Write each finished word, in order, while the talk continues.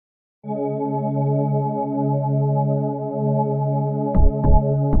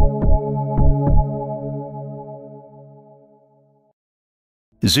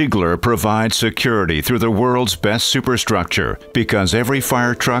ZIEGLER provides security through the world's best superstructure because every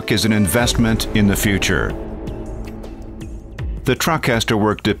fire truck is an investment in the future. The truck has to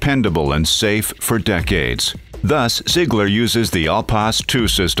work dependable and safe for decades. Thus, ZIEGLER uses the ALPAS 2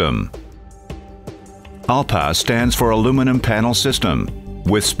 system. ALPAS stands for Aluminum Panel System.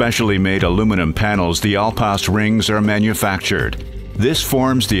 With specially made aluminum panels, the ALPAS rings are manufactured. This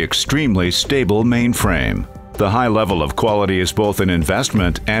forms the extremely stable mainframe. The high level of quality is both an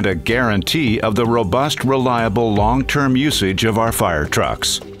investment and a guarantee of the robust, reliable, long-term usage of our fire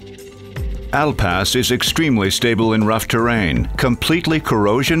trucks. ALPAS is extremely stable in rough terrain, completely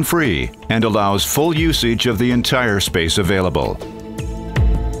corrosion-free, and allows full usage of the entire space available.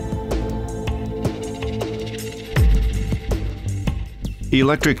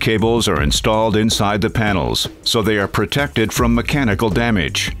 Electric cables are installed inside the panels, so they are protected from mechanical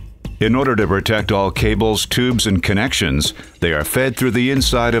damage. In order to protect all cables, tubes, and connections, they are fed through the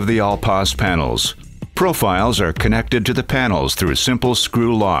inside of the ALPAS panels. Profiles are connected to the panels through simple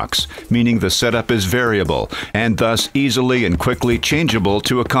screw locks, meaning the setup is variable and thus easily and quickly changeable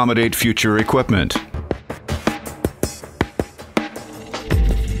to accommodate future equipment.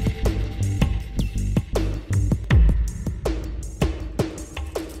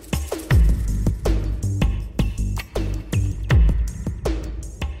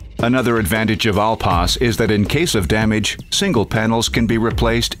 Another advantage of ALPAS is that in case of damage, single panels can be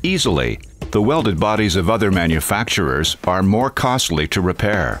replaced easily. The welded bodies of other manufacturers are more costly to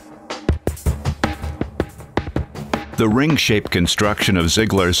repair. The ring-shaped construction of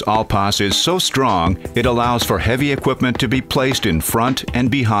ZIEGLER's ALPAS is so strong, it allows for heavy equipment to be placed in front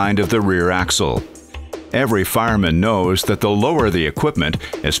and behind of the rear axle. Every fireman knows that the lower the equipment,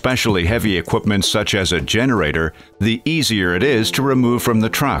 especially heavy equipment such as a generator, the easier it is to remove from the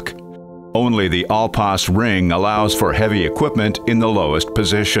truck. Only the ALPAS ring allows for heavy equipment in the lowest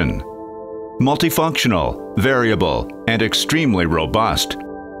position. Multifunctional, variable, and extremely robust.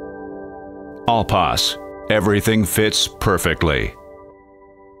 ALPAS. Everything fits perfectly.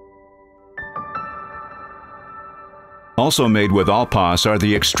 Also made with ALPAS are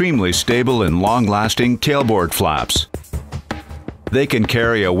the extremely stable and long-lasting tailboard flaps. They can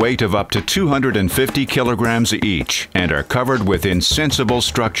carry a weight of up to 250 kilograms each and are covered with insensible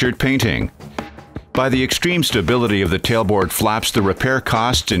structured painting. By the extreme stability of the tailboard flaps, the repair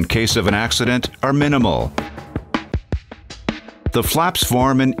costs in case of an accident are minimal. The flaps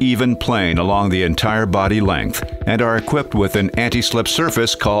form an even plane along the entire body length and are equipped with an anti-slip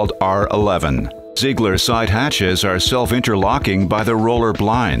surface called R11. ZIEGLER side hatches are self-interlocking by the roller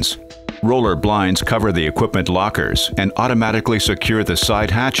blinds. Roller blinds cover the equipment lockers and automatically secure the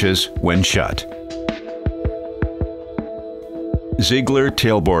side hatches when shut. ZIEGLER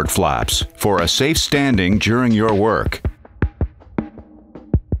tailboard flaps for a safe standing during your work.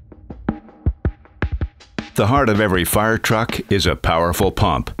 The heart of every fire truck is a powerful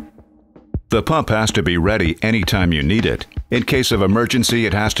pump. The pump has to be ready anytime you need it. In case of emergency,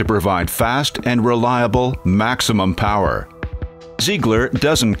 it has to provide fast and reliable maximum power. ZIEGLER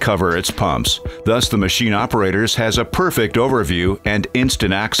doesn't cover its pumps, thus the machine operators has a perfect overview and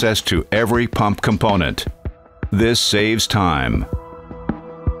instant access to every pump component. This saves time.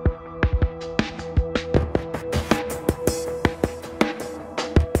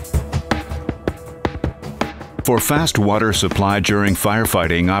 For fast water supply during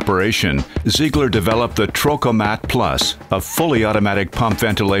firefighting operation, ZIEGLER developed the Trocomat Plus, a fully automatic pump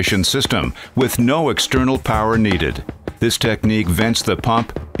ventilation system with no external power needed. This technique vents the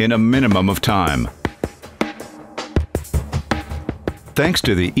pump in a minimum of time. Thanks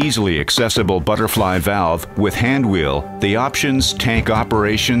to the easily accessible butterfly valve with hand wheel, the options tank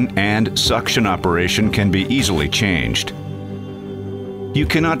operation and suction operation can be easily changed. You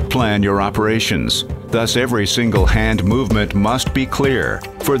cannot plan your operations, thus every single hand movement must be clear.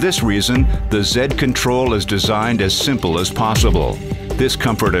 For this reason, the Z control is designed as simple as possible. This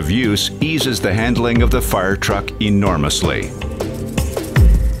comfort of use eases the handling of the fire truck enormously.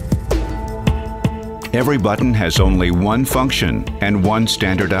 Every button has only one function and one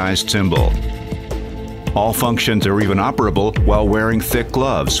standardized symbol. All functions are even operable while wearing thick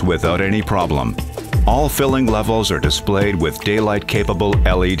gloves without any problem. All filling levels are displayed with daylight-capable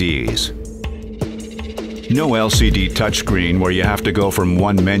LEDs. No LCD touchscreen where you have to go from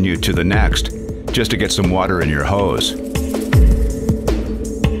one menu to the next just to get some water in your hose.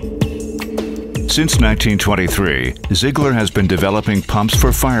 Since 1923, ZIEGLER has been developing pumps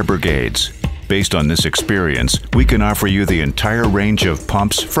for fire brigades. Based on this experience, we can offer you the entire range of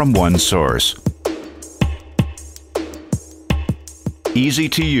pumps from one source. Easy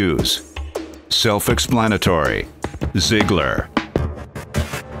to use. Self-explanatory. ZIEGLER.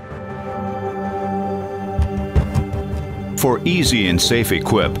 For easy and safe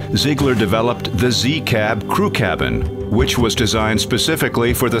equip, Ziegler developed the Z-Cab crew cabin, which was designed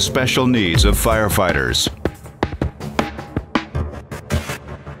specifically for the special needs of firefighters.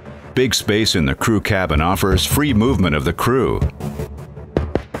 Big space in the crew cabin offers free movement of the crew.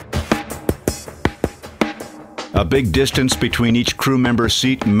 A big distance between each crew member's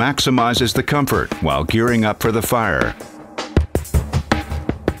seat maximizes the comfort while gearing up for the fire.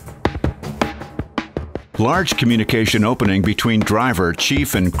 Large communication opening between driver,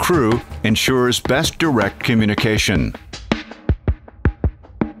 chief, and crew ensures best direct communication.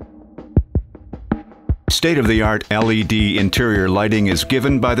 State-of-the-art LED interior lighting is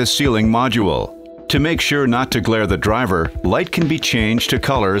given by the ceiling module. To make sure not to glare the driver, light can be changed to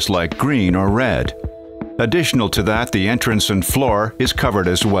colors like green or red. Additional to that, the entrance and floor is covered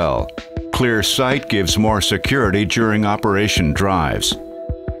as well. Clear sight gives more security during operation drives.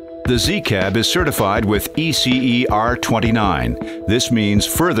 The Z-Cab is certified with ECE R29. This means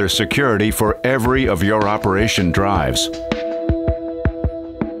further security for every of your operation drives.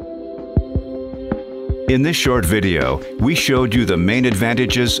 In this short video, we showed you the main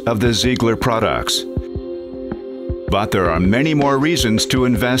advantages of the Ziegler products. But there are many more reasons to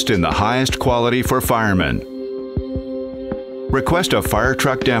invest in the highest quality for firemen. Request a fire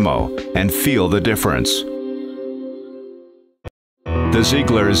truck demo and feel the difference. The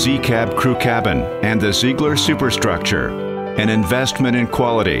Ziegler Z-Cab Crew Cabin and the Ziegler Superstructure. An investment in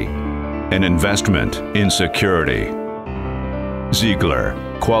quality. An investment in security. Ziegler.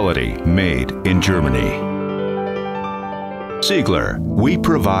 Quality made in Germany. Ziegler. We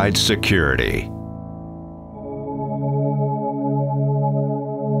provide security.